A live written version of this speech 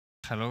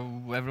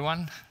Hello,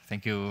 everyone.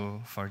 Thank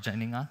you for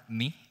joining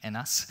me and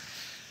us.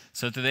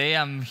 So today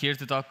I'm here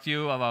to talk to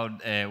you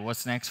about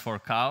what's next for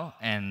Cow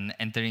and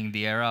entering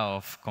the era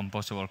of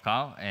Composable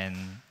Cow. And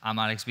I'm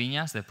Alex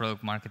Vinas, the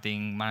product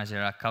marketing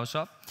manager at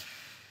CowSwap.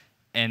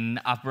 And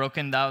I've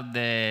broken down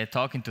the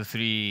talk into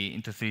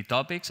three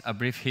topics: a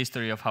brief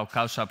history of how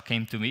CowSwap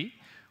came to be,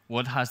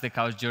 what has the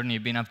Cow's journey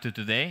been up to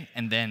today,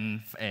 and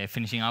then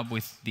finishing up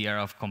with the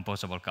era of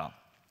Composable Cow.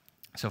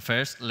 So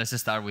first, let's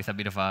start with a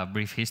bit of a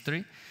brief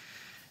history.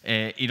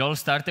 It all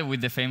started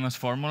with the famous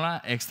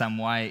formula X times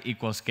Y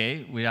equals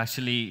K, which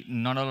actually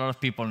not a lot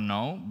of people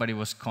know, but it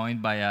was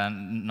coined by a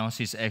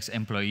Gnosis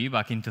ex-employee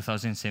back in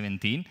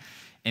 2017.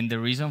 And the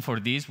reason for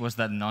this was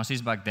that Gnosis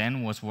back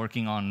then was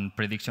working on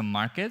prediction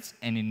markets,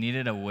 and it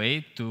needed a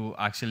way to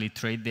actually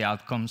trade the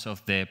outcomes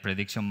of the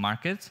prediction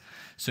markets.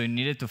 So it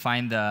needed to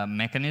find a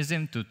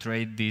mechanism to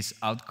trade these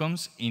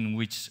outcomes in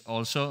which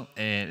also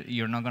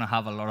you're not going to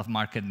have a lot of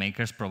market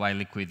makers provide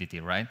liquidity,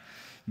 right?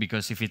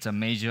 Because if it's a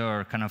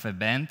major kind of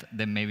event,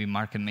 then maybe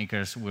market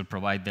makers will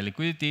provide the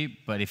liquidity.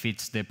 But if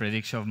it's the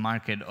prediction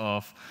market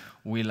of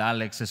will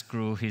Alex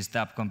screw his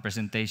DappCon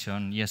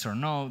presentation, yes or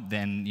no,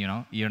 then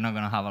you're not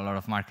going to have a lot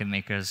of market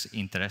makers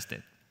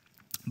interested.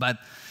 But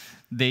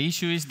the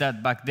issue is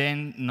that back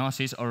then,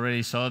 Gnosis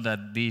already saw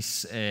that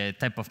this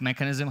type of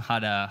mechanism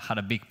had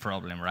a big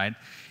problem, right?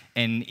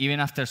 And even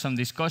after some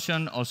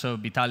discussion, also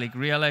Vitalik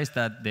realized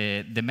that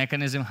the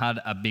mechanism had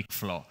a big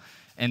flaw.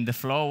 And the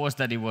flaw was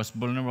that it was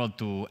vulnerable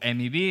to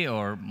MEV,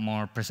 or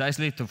more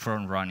precisely, to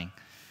front running.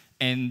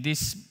 And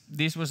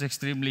this was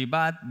extremely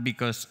bad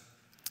because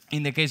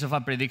in the case of a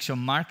prediction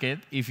market,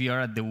 if you are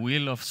at the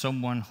will of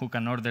someone who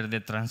can order the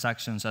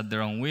transactions at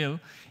their own will,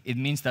 it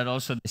means that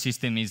also the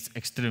system is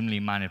extremely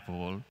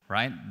manipulable,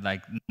 right?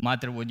 Like, no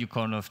matter what you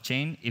call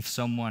off-chain, if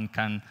someone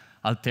can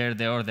alter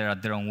the order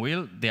at their own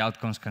will, the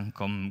outcomes can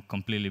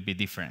completely be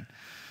different.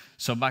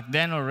 So back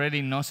then already,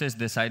 Gnosis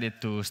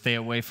decided to stay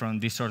away from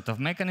this sort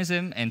of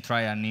mechanism and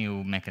try a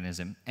new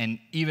mechanism. And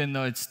even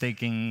though it's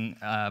taking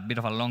a bit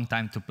of a long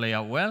time to play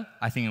out well,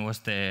 I think it was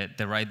the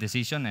right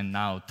decision, and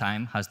now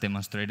time has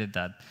demonstrated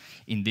that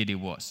indeed it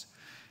was.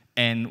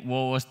 And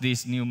what was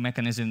this new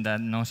mechanism that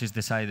Gnosis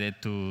decided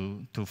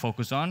to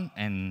focus on?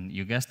 And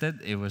you guessed it,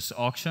 it was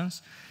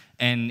auctions.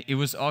 And it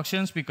was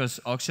auctions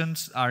because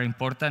auctions are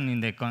important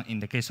in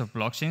the case of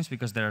blockchains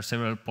because there are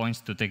several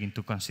points to take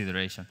into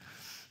consideration.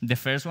 The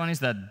first one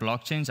is that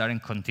blockchains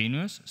aren't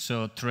continuous,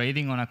 so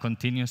trading on a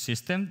continuous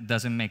system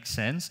doesn't make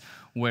sense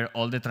where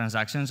all the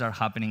transactions are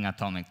happening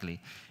atomically.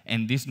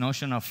 And this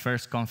notion of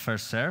first come,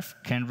 first serve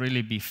can't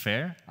really be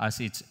fair, as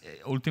it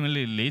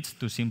ultimately leads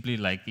to simply,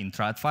 like in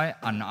TradFi,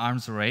 an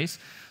arms race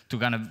to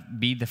kind of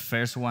be the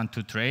first one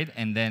to trade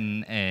and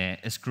then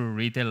screw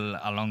retail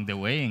along the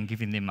way and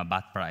giving them a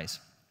bad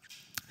price.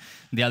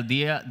 The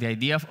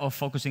idea of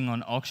focusing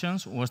on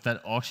auctions was that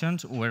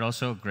auctions were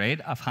also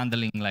great at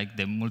handling like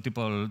the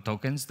multiple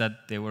tokens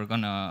that they were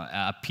going to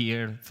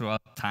appear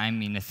throughout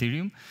time in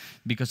Ethereum,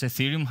 because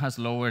Ethereum has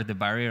lowered the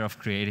barrier of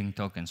creating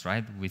tokens,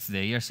 right? With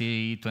the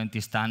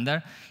ERC20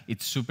 standard,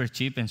 it's super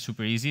cheap and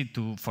super easy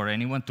for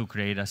anyone to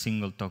create a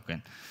single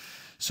token.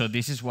 So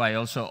this is why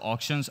also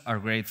auctions are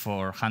great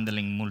for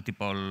handling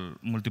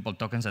multiple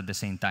tokens at the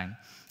same time.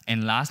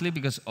 And lastly,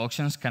 because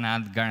auctions can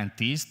add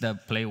guarantees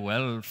that play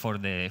well for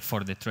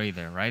the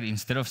trader, right?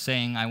 Instead of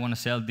saying, I want to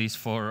sell this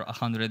for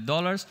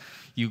 $100,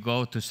 you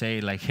go to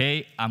say, like,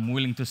 hey, I'm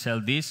willing to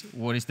sell this.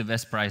 What is the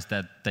best price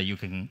that you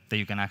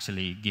can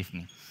actually give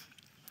me?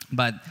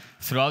 But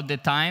throughout the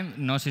time,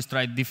 Gnosis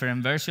tried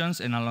different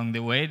versions, and along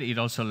the way, it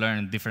also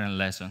learned different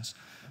lessons.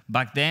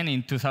 Back then,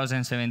 in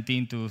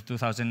 2017 to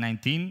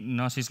 2019,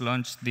 Gnosis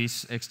launched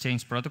this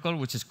exchange protocol,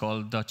 which is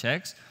called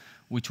DutchX,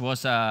 which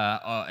was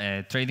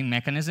a trading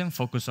mechanism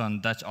focused on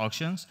Dutch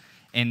auctions.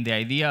 And the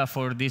idea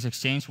for this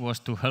exchange was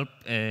to help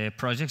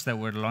projects that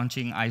were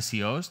launching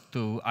ICOs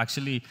to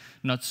actually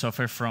not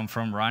suffer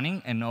from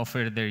running and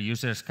offer their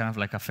users kind of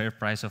like a fair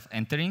price of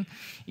entering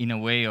in a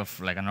way of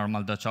like a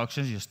normal Dutch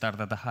auctions. You start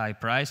at a high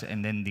price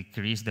and then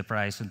decrease the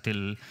price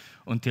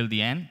until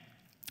the end.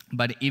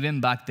 But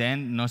even back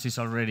then, Gnosis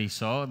already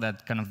saw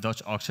that kind of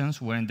Dutch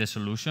auctions weren't the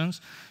solutions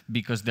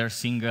because they're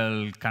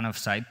single kind of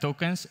side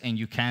tokens, and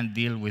you can't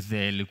deal with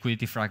the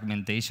liquidity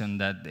fragmentation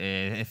that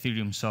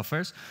Ethereum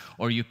suffers,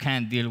 or you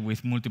can't deal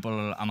with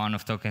multiple amount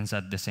of tokens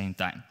at the same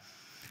time.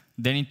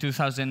 Then in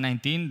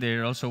 2019,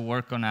 they also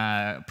worked on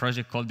a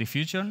project called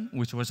Diffusion,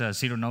 which was a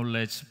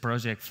zero-knowledge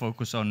project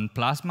focused on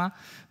Plasma.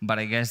 But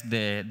I guess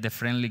the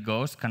friendly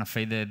ghost kind of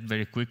faded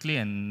very quickly,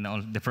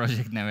 and the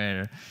project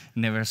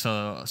never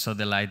saw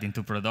the light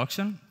into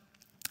production.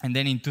 And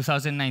then in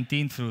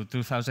 2019 through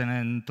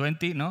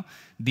 2020,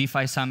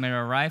 DeFi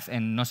Summer arrived,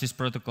 and Gnosis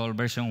Protocol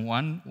version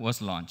 1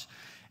 was launched.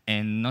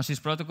 And Gnosis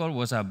Protocol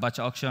was a batch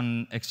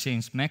auction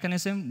exchange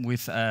mechanism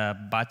with a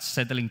batch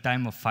settling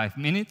time of 5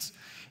 minutes.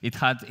 It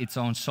had its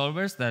own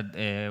solvers that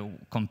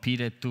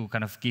competed to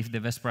kind of give the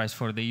best price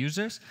for the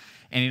users.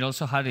 And it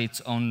also had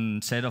its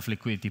own set of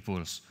liquidity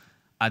pools.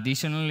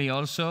 Additionally,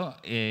 also,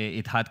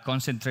 it had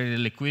concentrated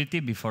liquidity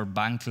before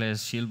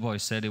Bankless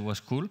Shieldboy said it was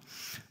cool.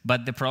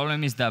 But the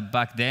problem is that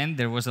back then,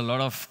 there was a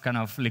lot of kind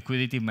of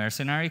liquidity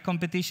mercenary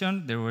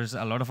competition. There was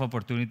a lot of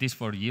opportunities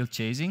for yield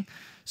chasing.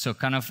 So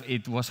kind of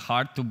it was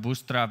hard to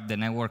bootstrap the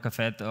network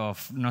effect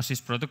of Gnosis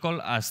protocol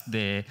as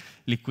the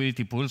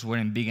liquidity pools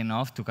weren't big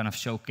enough to kind of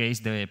showcase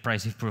the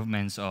price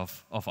improvements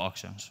of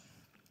auctions.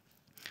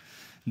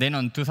 Then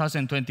on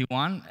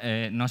 2021,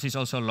 Gnosis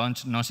also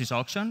launched Gnosis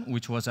Auction,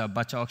 which was a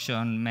batch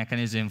auction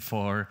mechanism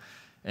for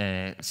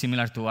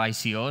similar to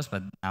ICOs,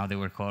 but now they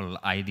were called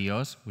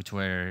IDOs, which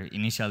were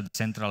initial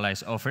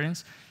decentralized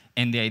offerings.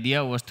 And the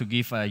idea was to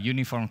give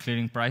uniform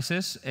clearing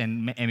prices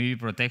and MEV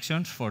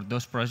protections for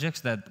those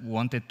projects that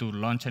wanted to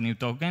launch a new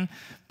token,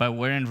 but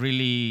weren't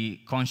really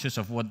conscious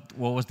of what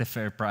was the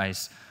fair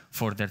price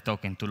for their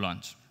token to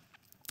launch.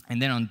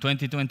 And then on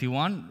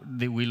 2021,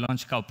 we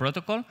launched Cow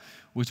Protocol,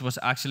 which was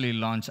actually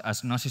launched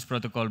as Gnosis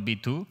Protocol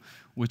V2,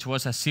 which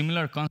was a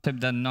similar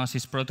concept than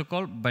Gnosis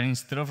Protocol, but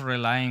instead of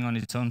relying on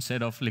its own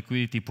set of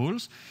liquidity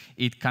pools,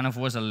 it kind of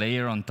was a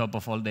layer on top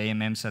of all the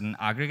AMMs and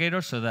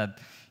aggregators, so that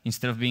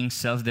instead of being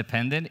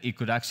self-dependent, it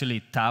could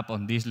actually tap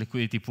on these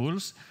liquidity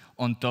pools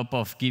on top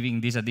of giving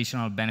these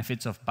additional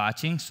benefits of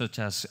batching, such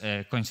as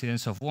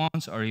coincidence of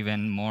ones, or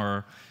even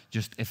more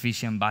just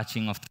efficient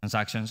batching of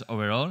transactions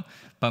overall.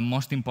 But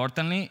most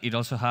importantly, it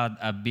also had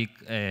a big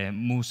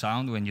moo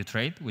sound when you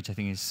trade, which I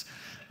think is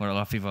what a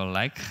lot of people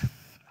like.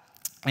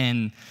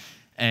 And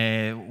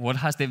what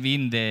has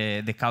been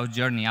the Cow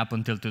journey up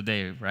until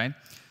today, right?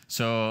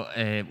 So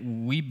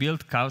we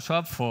built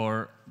CowSwap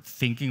for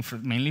thinking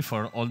mainly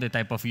for all the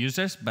type of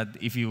users, but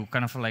if you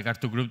kind of like are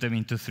to group them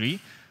into three,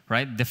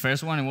 right? The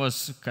first one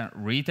was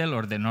retail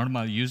or the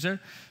normal user,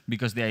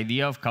 because the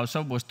idea of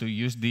CowSwap was to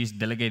use this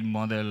delegate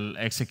model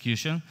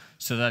execution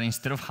so that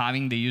instead of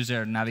having the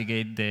user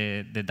navigate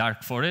the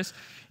dark forest,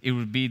 it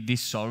would be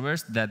these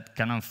solvers that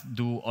kind of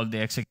do all the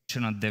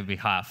execution on their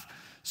behalf.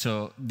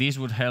 So this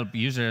would help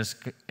users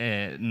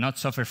not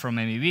suffer from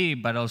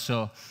MEV, but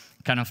also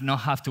kind of not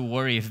have to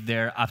worry if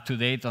they're up to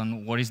date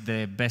on what is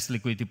the best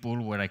liquidity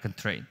pool where I can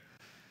trade.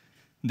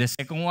 The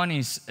second one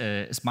is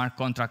smart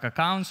contract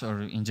accounts,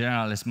 or in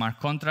general, smart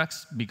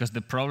contracts, because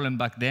the problem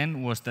back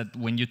then was that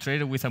when you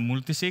traded with a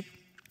multisig,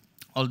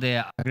 all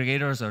the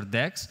aggregators or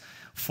DEX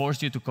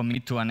forced you to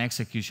commit to an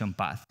execution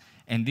path.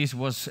 And this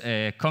was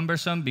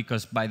cumbersome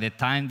because by the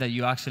time that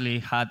you actually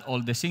had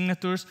all the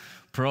signatures,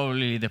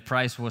 probably the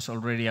price was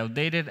already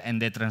outdated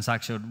and the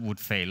transaction would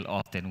fail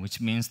often,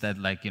 which means that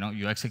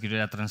you executed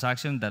a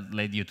transaction that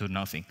led you to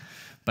nothing.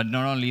 But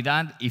not only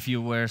that, if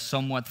you were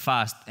somewhat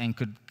fast and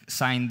could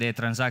sign the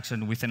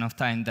transaction with enough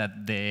time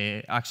that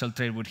the actual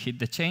trade would hit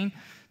the chain,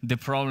 the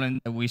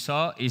problem that we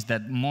saw is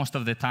that most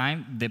of the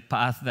time, the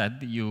path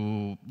that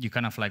you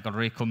kind of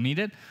already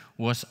committed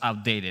was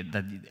outdated.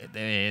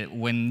 That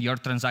when your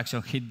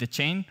transaction hit the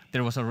chain,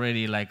 there was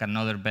already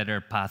another better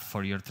path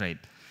for your trade.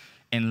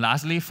 And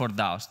lastly, for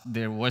DAOs,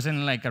 there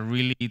wasn't a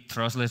really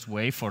trustless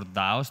way for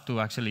DAOs to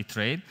actually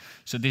trade.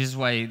 So this is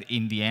why,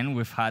 in the end,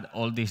 we've had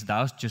all these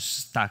DAOs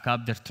just stack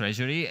up their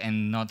treasury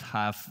and not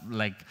have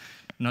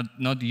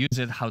not use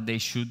it how they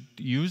should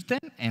use them.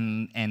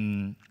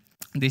 And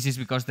this is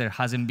because there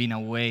hasn't been a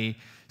way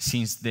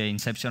since the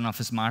inception of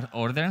smart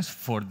orders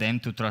for them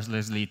to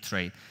trustlessly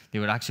trade. They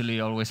would actually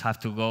always have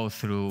to go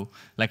through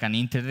an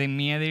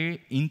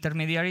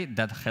intermediary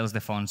that holds the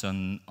funds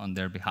on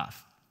their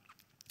behalf.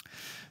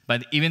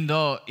 But even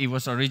though it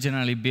was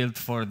originally built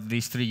for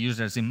these three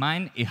users in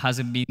mind, it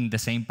hasn't been the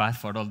same path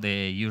for all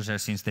the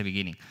users since the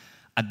beginning.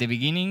 At the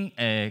beginning,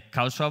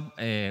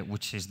 CowSwap,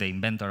 which is the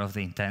inventor of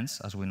the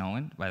intents, as we know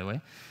it, by the way,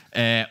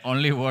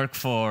 only worked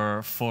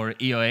for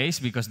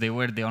EOAs because they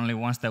were the only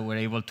ones that were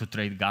able to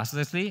trade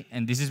gaslessly.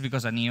 And this is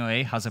because an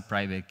EOA has a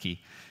private key.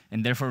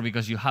 And therefore,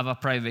 because you have a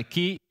private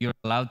key, you're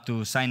allowed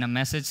to sign a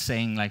message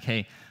saying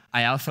hey,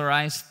 I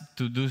authorize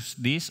to do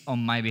this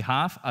on my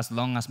behalf as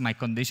long as my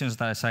conditions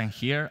that I sign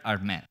here are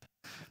met.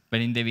 But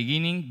in the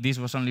beginning, this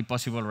was only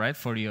possible, right,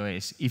 for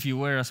EOAs. If you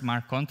were a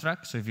smart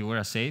contract, so if you were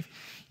a safe,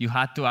 you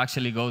had to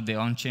actually go the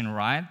on-chain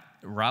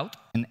route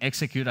and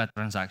execute a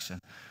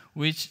transaction,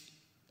 which,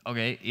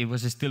 okay, it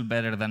was still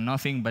better than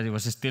nothing, but it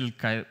was still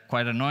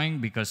quite annoying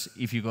because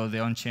if you go the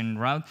on-chain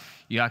route,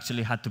 you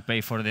actually had to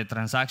pay for the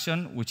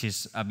transaction, which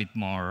is a bit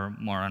more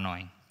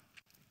annoying.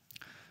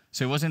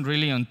 So it wasn't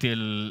really until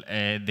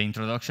the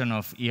introduction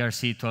of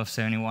ERC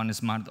 1271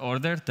 smart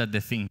order that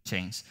the thing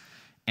changed.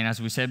 And as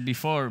we said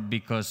before,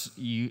 because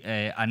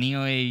an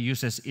EOA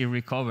uses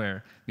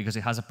e-recover because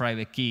it has a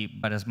private key,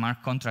 but a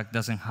smart contract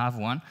doesn't have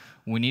one,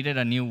 we needed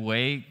a new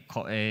way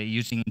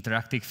using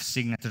interactive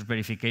signature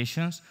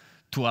verifications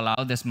to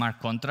allow the smart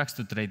contracts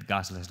to trade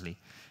gaslessly.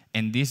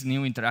 And this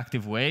new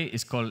interactive way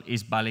is called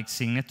is-valid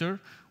signature,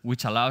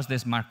 which allows the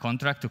smart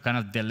contract to kind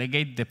of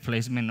delegate the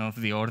placement of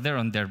the order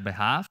on their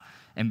behalf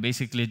and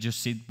basically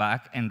just sit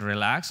back and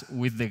relax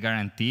with the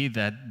guarantee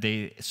that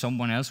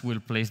someone else will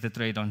place the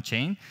trade on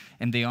chain,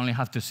 and they only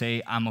have to say,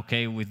 I'm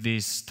okay with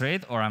this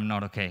trade or I'm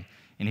not okay.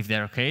 And if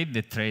they're okay,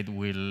 the trade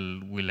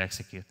will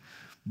execute.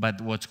 But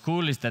what's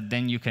cool is that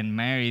then you can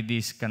marry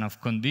these kind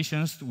of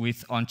conditions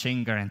with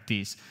on-chain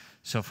guarantees.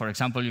 So for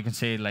example, you can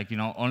say like,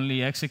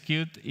 only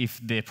execute if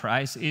the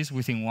price is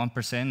within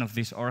 1% of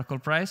this Oracle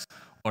price,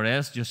 or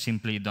else just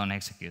simply don't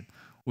execute,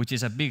 which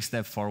is a big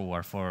step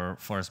forward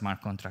for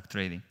smart contract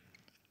trading.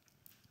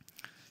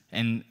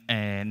 And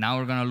now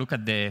we're going to look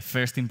at the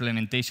first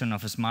implementation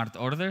of smart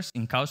orders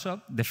in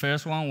CowSwap. The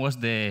first one was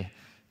the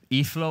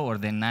eFlow, or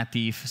the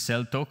native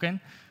cell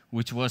token,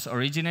 which was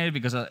originated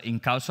because in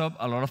CowSwap,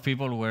 a lot of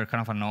people were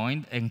kind of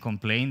annoyed and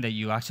complained that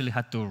you actually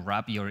had to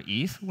wrap your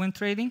ETH when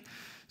trading.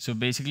 So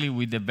basically,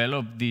 we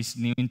developed this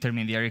new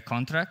intermediary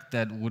contract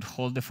that would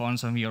hold the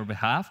funds on your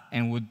behalf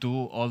and would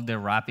do all the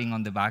wrapping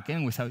on the back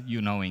end without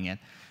you knowing it.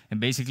 And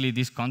basically,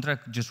 this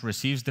contract just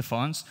receives the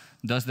funds,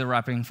 does the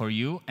wrapping for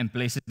you, and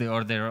places the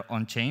order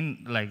on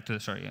chain, like to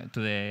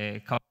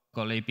the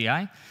Call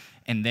API.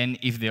 And then,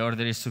 if the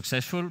order is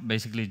successful,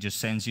 basically just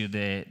sends you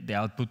the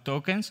output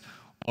tokens.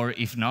 Or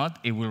if not,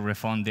 it will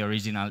refund the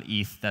original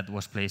ETH that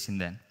was placed in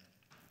them.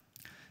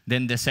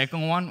 Then the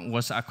second one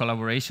was a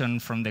collaboration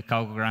from the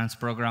Cow Grants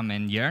program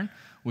and Yearn,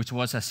 which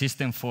was a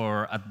system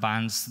for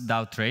advanced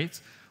DAO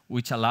trades,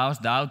 which allows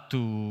DAO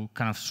to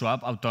kind of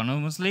swap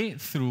autonomously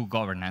through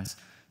governance.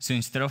 So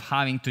instead of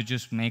having to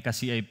just make a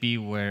CIP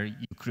where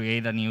you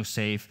create a new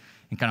safe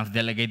and kind of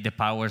delegate the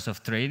powers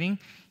of trading,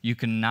 you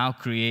can now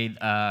create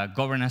a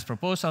governance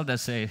proposal that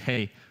says,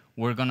 hey,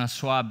 we're going to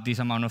swap this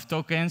amount of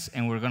tokens,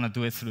 and we're going to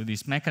do it through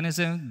this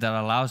mechanism that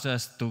allows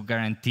us to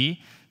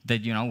guarantee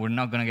that we're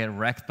not going to get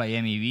wrecked by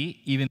MEV,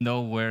 even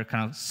though we're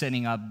kind of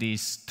setting up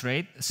this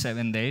trade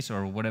 7 days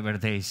or whatever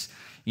days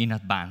in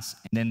advance.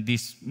 And then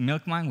this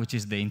milkman, which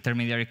is the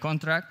intermediary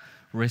contract,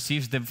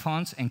 receives the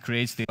funds and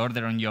creates the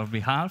order on your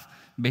behalf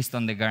based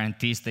on the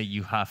guarantees that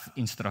you have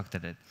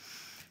instructed it.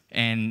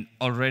 And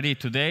already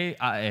today,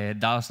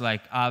 DAOs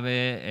like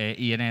Aave,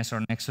 ENS,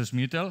 or Nexus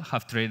Mutual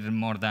have traded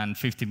more than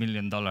 $50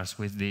 million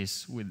with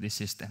this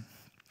system.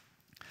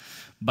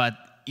 But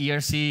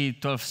ERC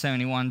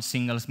 1271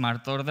 single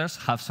smart orders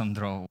have some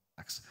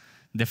drawbacks.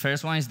 The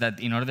first one is that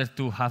in order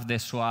to have the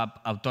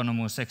swap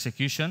autonomous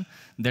execution,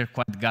 they're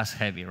quite gas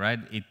heavy, right?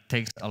 It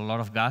takes a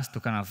lot of gas to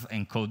kind of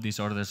encode these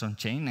orders on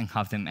chain and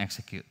have them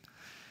execute.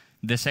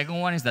 The second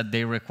one is that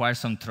they require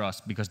some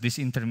trust, because this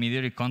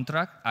intermediary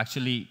contract,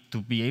 actually, to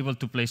be able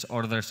to place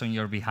orders on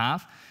your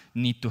behalf,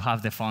 need to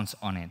have the funds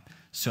on it.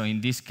 So in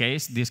this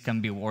case, this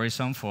can be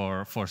worrisome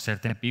for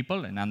certain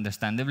people, and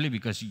understandably,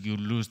 because you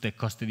lose the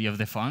custody of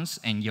the funds,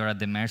 and you're at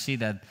the mercy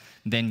that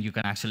then you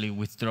can actually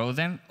withdraw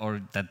them,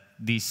 or that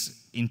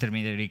this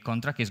intermediary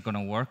contract is going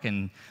to work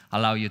and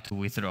allow you to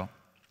withdraw.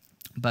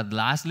 But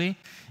lastly,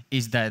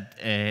 is that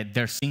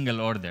they're single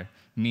order,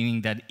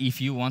 meaning that if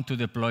you want to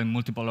deploy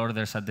multiple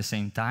orders at the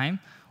same time,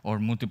 or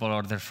multiple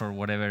orders for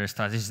whatever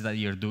strategies that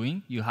you're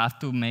doing, you have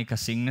to make a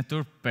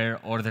signature per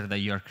order that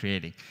you're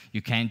creating.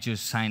 You can't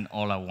just sign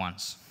all at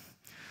once.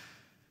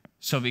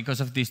 So because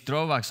of these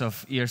drawbacks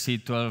of ERC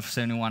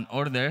 1271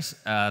 orders,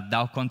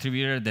 DAO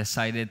contributor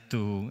decided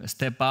to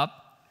step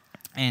up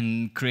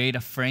and create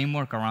a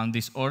framework around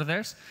these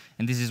orders.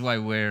 And this is why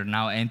we're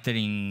now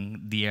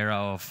entering the era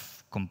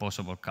of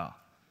Composable Cow.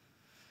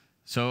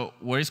 So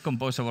where is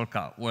Composable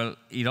Cow? Well,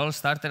 it all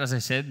started, as I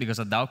said, because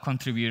a DAO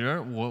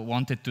contributor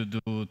wanted to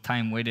do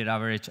time-weighted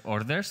average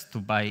orders to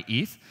buy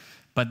ETH.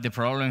 But the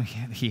problem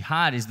he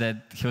had is that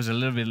he was a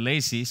little bit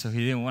lazy, so he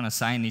didn't want to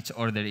sign each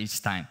order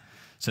each time.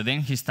 So then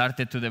he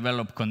started to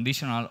develop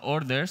conditional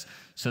orders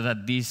so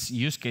that this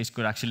use case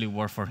could actually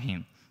work for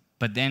him.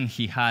 But then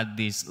he had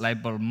this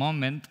light bulb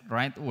moment,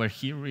 right, where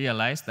he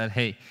realized that,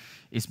 hey,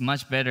 it's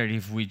much better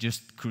if we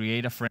just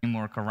create a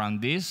framework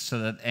around this so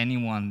that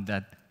anyone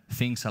that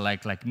thinks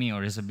alike like me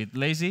or is a bit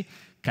lazy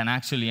can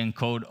actually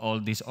encode all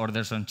these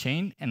orders on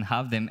chain and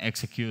have them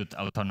execute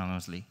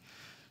autonomously.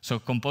 So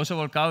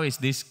Composable Cow is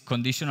this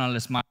conditional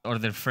smart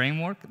order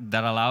framework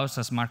that allows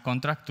a smart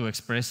contract to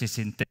express its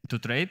intent to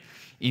trade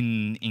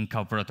in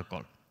Cow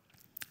protocol.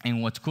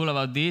 And what's cool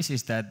about this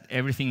is that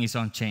everything is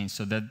on chain,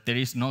 so that there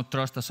is no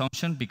trust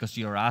assumption because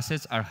your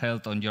assets are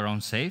held on your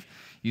own safe.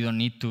 You don't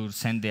need to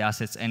send the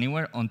assets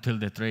anywhere until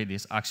the trade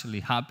is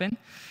actually happened.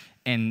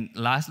 And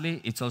lastly,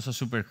 it's also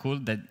super cool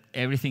that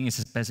everything is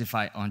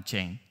specified on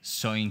chain.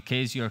 So in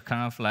case you're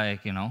kind of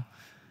like,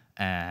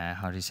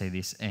 how do you say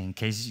this? In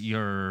case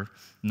you're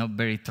not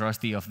very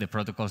trusty of the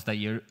protocols that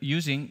you're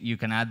using, you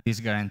can add these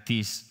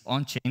guarantees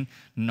on chain,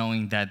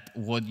 knowing that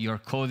what you're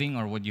coding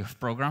or what you've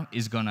programmed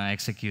is going to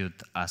execute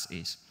as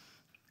is.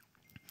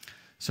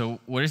 So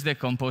where is the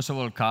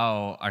Composable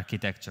Cow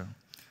architecture?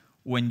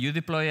 When you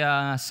deploy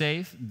a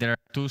safe, there are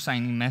two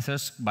signing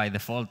methods by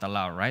default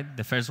allowed, right?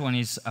 The first one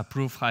is a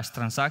proof hash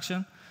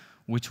transaction,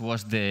 which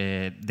was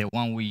the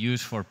one we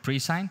use for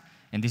pre-sign.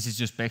 And this is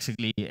just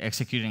basically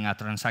executing a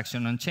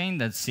transaction on chain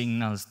that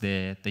signals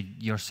that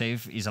your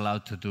safe is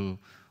allowed to do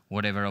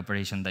whatever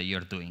operation that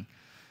you're doing.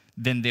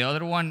 Then the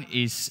other one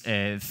is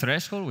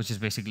threshold, which is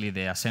basically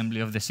the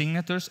assembly of the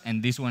signatures.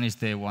 And this one is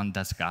the one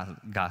that's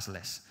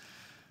gasless.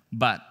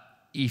 But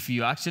if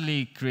you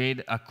actually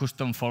create a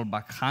custom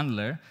fallback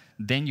handler,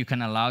 then you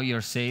can allow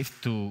your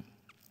safe to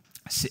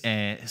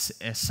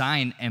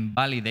sign and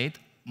validate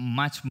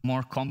much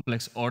more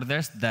complex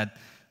orders that,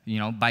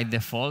 by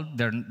default,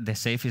 the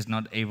safe is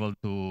not able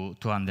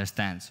to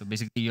understand. So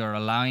basically, you're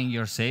allowing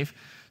your safe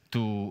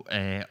to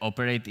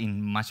operate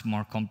in much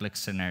more complex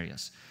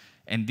scenarios.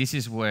 And this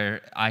is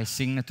where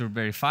iSignature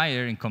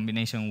Verifier, in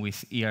combination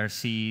with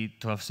ERC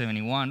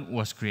 1271,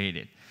 was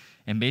created.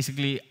 And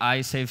basically,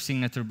 iSafe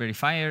Signature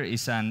Verifier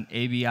is an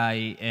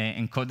ABI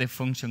encoded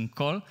function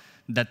call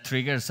that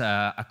triggers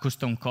a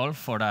custom call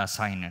for a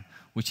signer,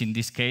 which in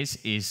this case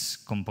is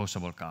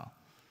Composable Cow.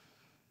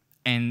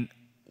 And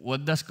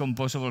what does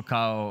Composable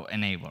Cow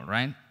enable,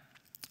 right?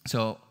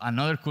 So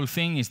another cool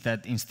thing is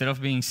that instead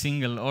of being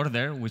single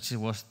order, which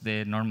was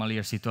the normal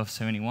ERC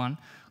 1271,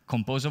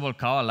 Composable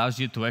Cow allows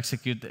you to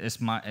execute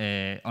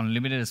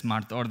unlimited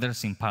smart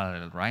orders in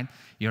parallel, right?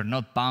 You're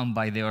not bound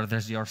by the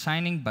orders you're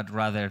signing, but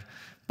rather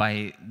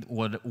by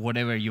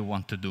whatever you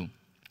want to do.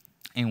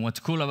 And what's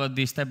cool about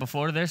these type of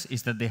orders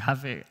is that they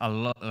have a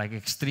lot, like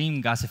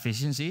extreme gas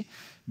efficiency,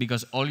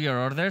 because all your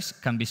orders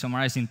can be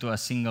summarized into a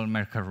single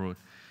Merkle root.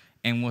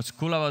 And what's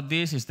cool about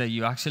this is that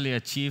you actually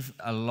achieve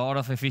a lot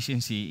of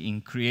efficiency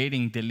in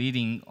creating,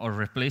 deleting, or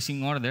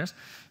replacing orders,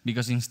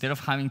 because instead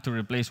of having to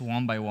replace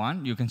one by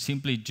one, you can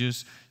simply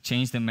just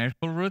change the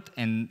Merkle root,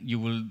 and you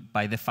will,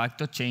 by de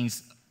facto,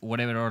 change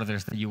whatever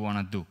orders that you want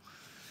to do.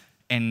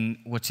 And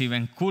what's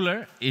even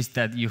cooler is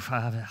that you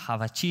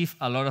have achieved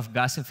a lot of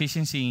gas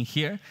efficiency in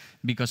here,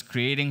 because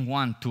creating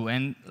 1 to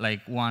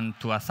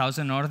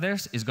 1,000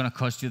 orders is going to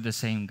cost you the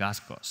same gas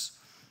cost.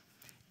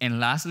 And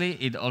lastly,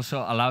 it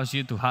also allows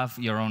you to have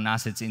your own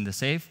assets in the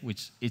safe,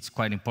 which is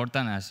quite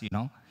important, as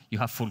you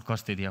have full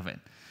custody of it.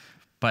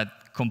 But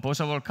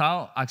Composable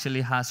Cow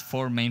actually has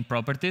 4 main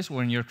properties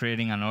when you're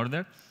creating an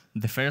order.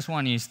 The first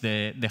one is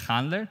the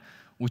handler,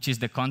 which is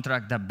the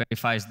contract that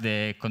verifies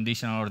the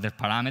conditional order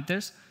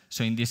parameters.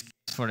 So in this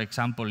case, for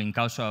example, in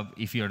CowSwap,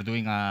 if you're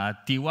doing a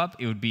TWAP,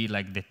 it would be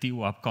like the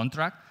TWAP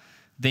contract.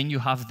 Then you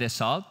have the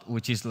salt,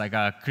 which is like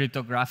a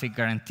cryptographic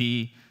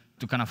guarantee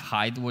to kind of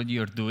hide what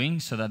you're doing,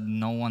 so that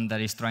no one that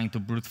is trying to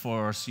brute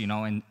force,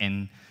 and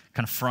kind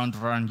of front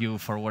run you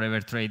for whatever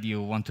trade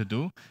you want to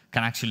do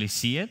can actually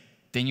see it.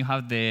 Then you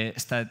have the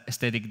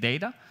static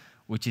data,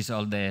 which is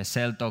all the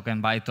sell token,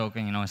 buy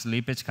token,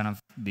 slippage, kind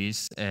of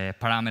this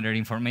parameter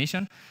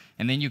information.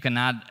 And then you can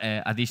add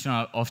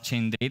additional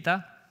off-chain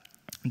data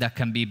that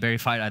can be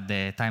verified at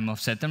the time of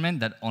settlement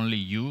that only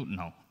you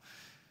know,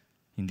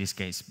 in this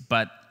case.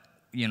 But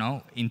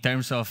in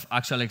terms of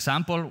actual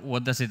example,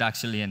 what does it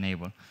actually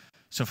enable?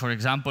 So for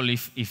example,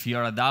 if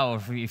you're a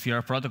DAO, or if you're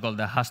a protocol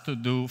that has to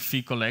do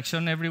fee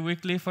collection every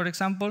weekly, for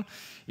example,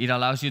 it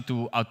allows you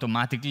to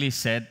automatically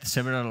set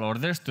several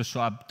orders to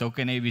swap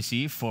token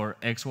ABC for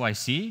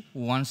XYZ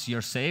once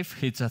your safe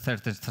hits a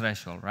certain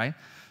threshold, right?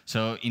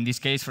 So in this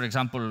case, for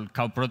example,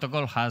 Cow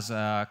Protocol has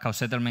a Cow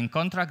settlement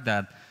contract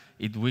that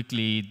it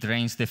weekly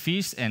drains the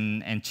fees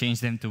and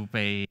changes them to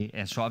pay,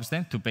 and swaps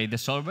them to pay the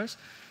solvers.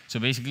 So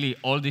basically,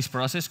 all this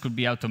process could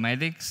be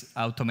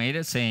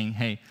automated, saying,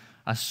 hey,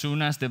 as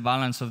soon as the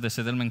balance of the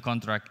settlement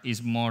contract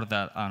is more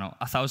than,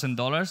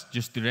 $1,000,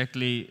 just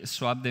directly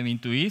swap them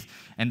into ETH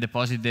and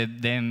deposit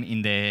them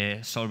in the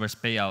solver's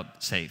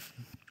payout safe.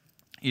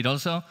 It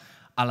also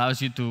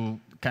allows you to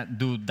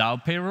do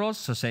DAO payrolls,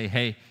 so say,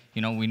 hey,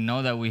 we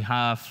know that we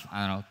have,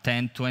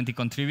 10, 20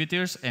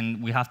 contributors,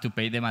 and we have to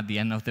pay them at the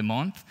end of the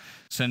month.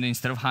 So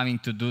instead of having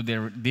to do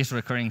this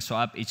recurring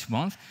swap each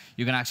month,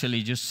 you can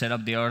actually just set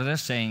up the order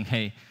saying,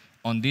 hey,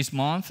 on this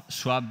month,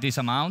 swap this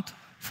amount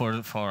for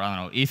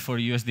ETH for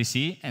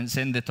USDC, and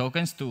send the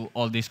tokens to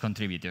all these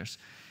contributors.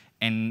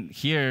 And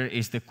here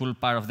is the cool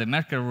part of the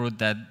Merkle root,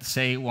 that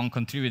say one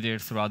contributor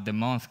throughout the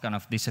month kind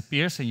of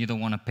disappears and you don't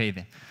want to pay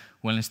them.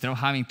 Well, instead of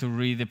having to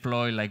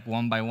redeploy like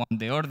one by one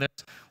the orders,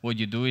 what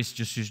you do is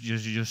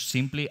just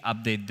simply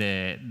update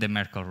the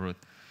Merkle root.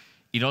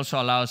 It also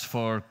allows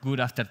for good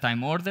after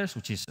time orders,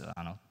 which is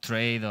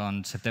trade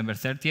on September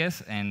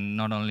 30th, and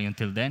not only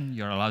until then,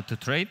 you're allowed to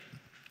trade.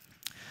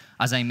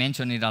 As I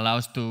mentioned, it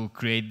allows to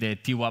create the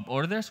TWAP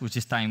orders, which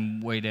is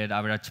time-weighted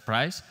average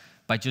price,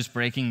 by just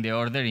breaking the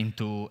order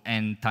into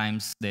n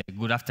times the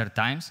good after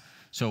times.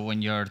 So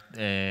when you're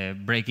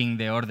breaking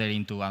the order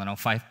into,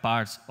 5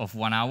 parts of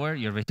 1 hour,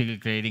 you're basically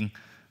creating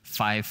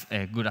 5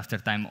 good after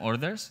time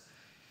orders.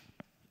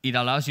 It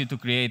allows you to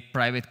create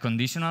private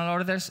conditional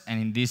orders,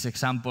 and in this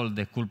example,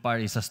 the cool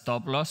part is a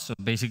stop loss. So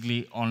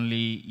basically,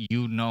 only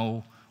you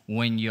know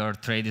when your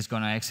trade is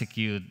going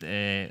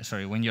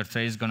to when your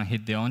trade is going to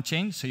hit the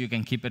on-chain, so you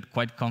can keep it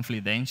quite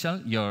confidential,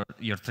 your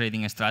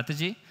trading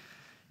strategy.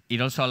 It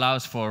also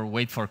allows for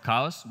wait for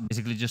cows,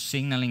 basically just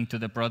signaling to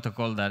the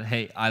protocol that,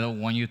 hey, I don't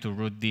want you to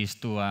route this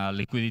to a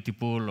liquidity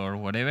pool or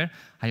whatever.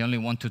 I only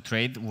want to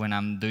trade when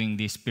I'm doing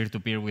this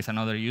peer-to-peer with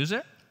another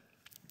user.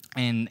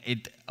 And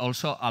it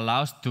also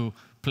allows to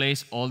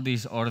place all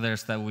these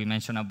orders that we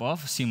mentioned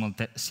above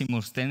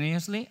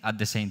simultaneously at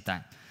the same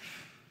time.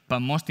 But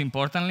most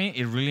importantly,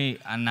 it really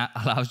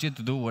allows you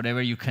to do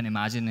whatever you can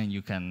imagine and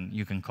you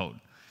can code.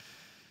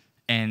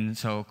 And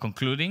so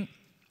concluding,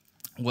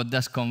 what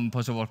does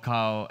Composable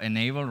Cow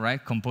enable,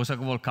 right?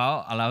 Composable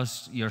Cow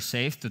allows your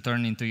safe to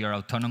turn into your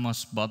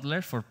autonomous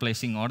bottler for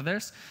placing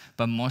orders,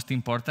 but most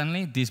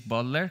importantly, this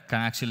bottler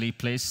can actually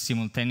place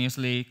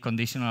simultaneously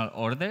conditional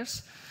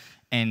orders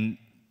and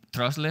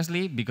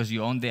trustlessly because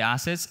you own the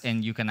assets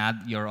and you can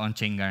add your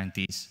on-chain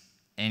guarantees.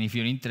 And if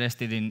you're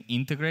interested in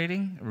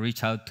integrating,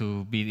 reach out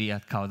to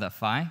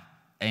bd@cow.fi.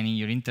 And if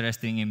you're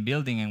interested in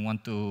building and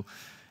want to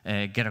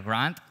get a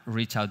grant,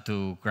 reach out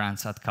to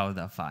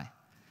grants@cow.fi.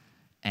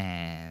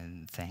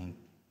 And thank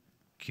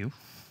you.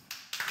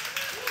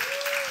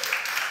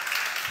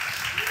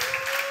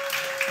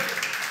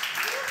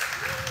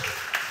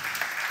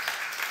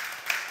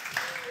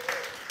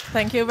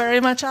 Thank you very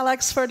much,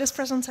 Alex, for this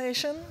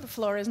presentation. The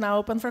floor is now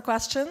open for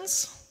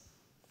questions.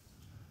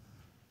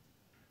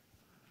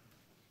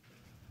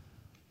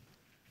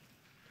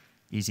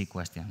 Easy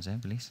questions,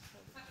 please.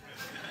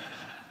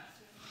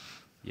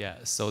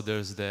 Yeah, so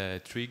there's the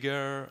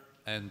trigger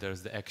and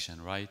there's the action,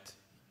 right?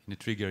 In the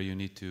trigger, you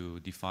need to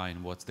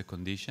define what's the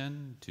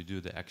condition to do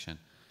the action.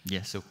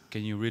 Yes. So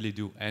can you really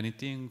do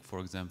anything? For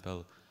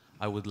example,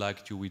 I would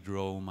like to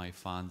withdraw my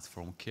funds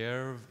from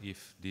Curve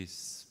if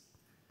this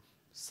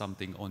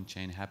something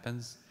on-chain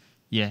happens.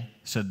 Yeah,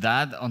 so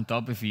that on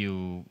top,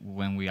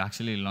 when we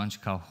actually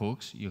launch Cow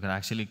Hooks, you can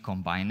actually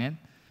combine it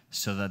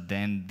so that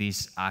then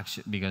this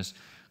action, because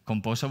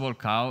Composable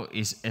Cow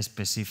is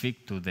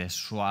specific to the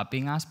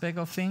swapping aspect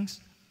of things,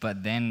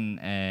 but then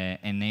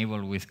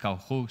enabled with Cow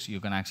Hooks, you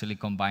can actually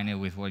combine it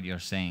with what you're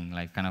saying,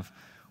 like kind of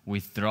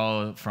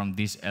withdraw from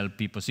this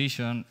LP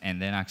position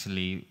and then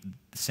actually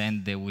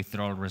send the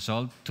withdrawal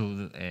result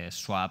to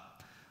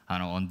swap, I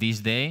don't know, on this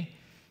day,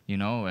 you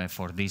know,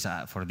 for these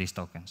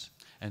tokens.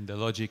 And the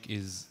logic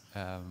is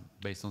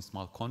based on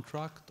smart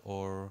contract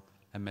or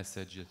a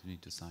message that you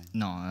need to sign?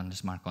 No, on the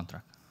smart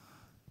contract.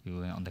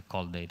 On the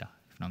call data,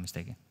 if not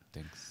mistaken.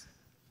 Thanks.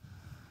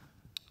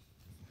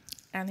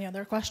 Any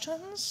other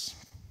questions?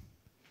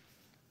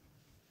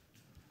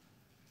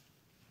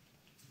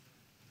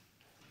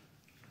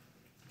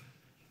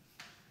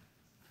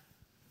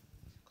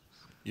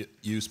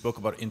 You spoke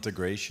about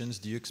integrations.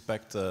 Do you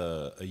expect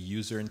a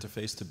user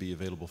interface to be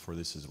available for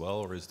this as well,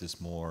 or is this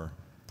more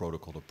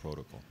protocol to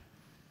protocol?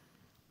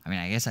 I mean,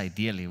 I guess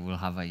ideally we'll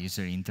have a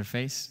user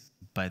interface,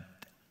 but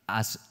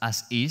as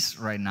is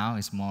right now,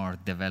 it's more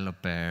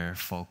developer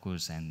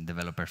focused and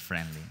developer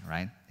friendly,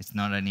 right? It's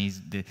not an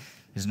easy,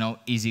 there's no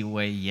easy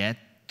way yet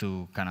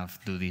to kind of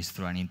do this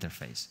through an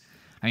interface.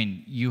 I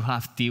mean, you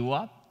have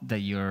TWAP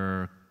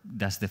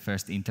that's the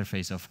first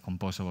interface of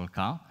Composable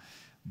Cow,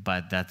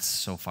 but that's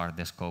so far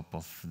the scope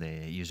of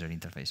the user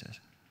interfaces.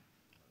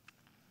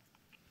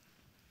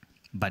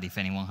 But if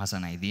anyone has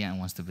an idea and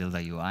wants to build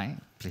a UI,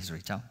 please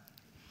reach out.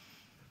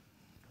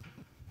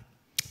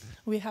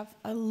 We have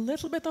a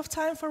little bit of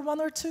time for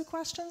one or two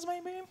questions,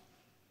 maybe.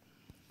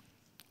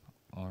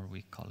 Or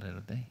we call it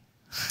a day.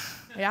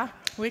 Yeah,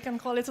 we can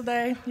call it a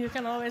day. You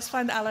can always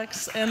find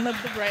Alex in the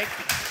break.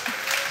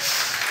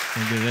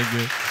 Thank you, thank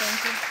you.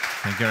 Thank you.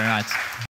 Thank you very much.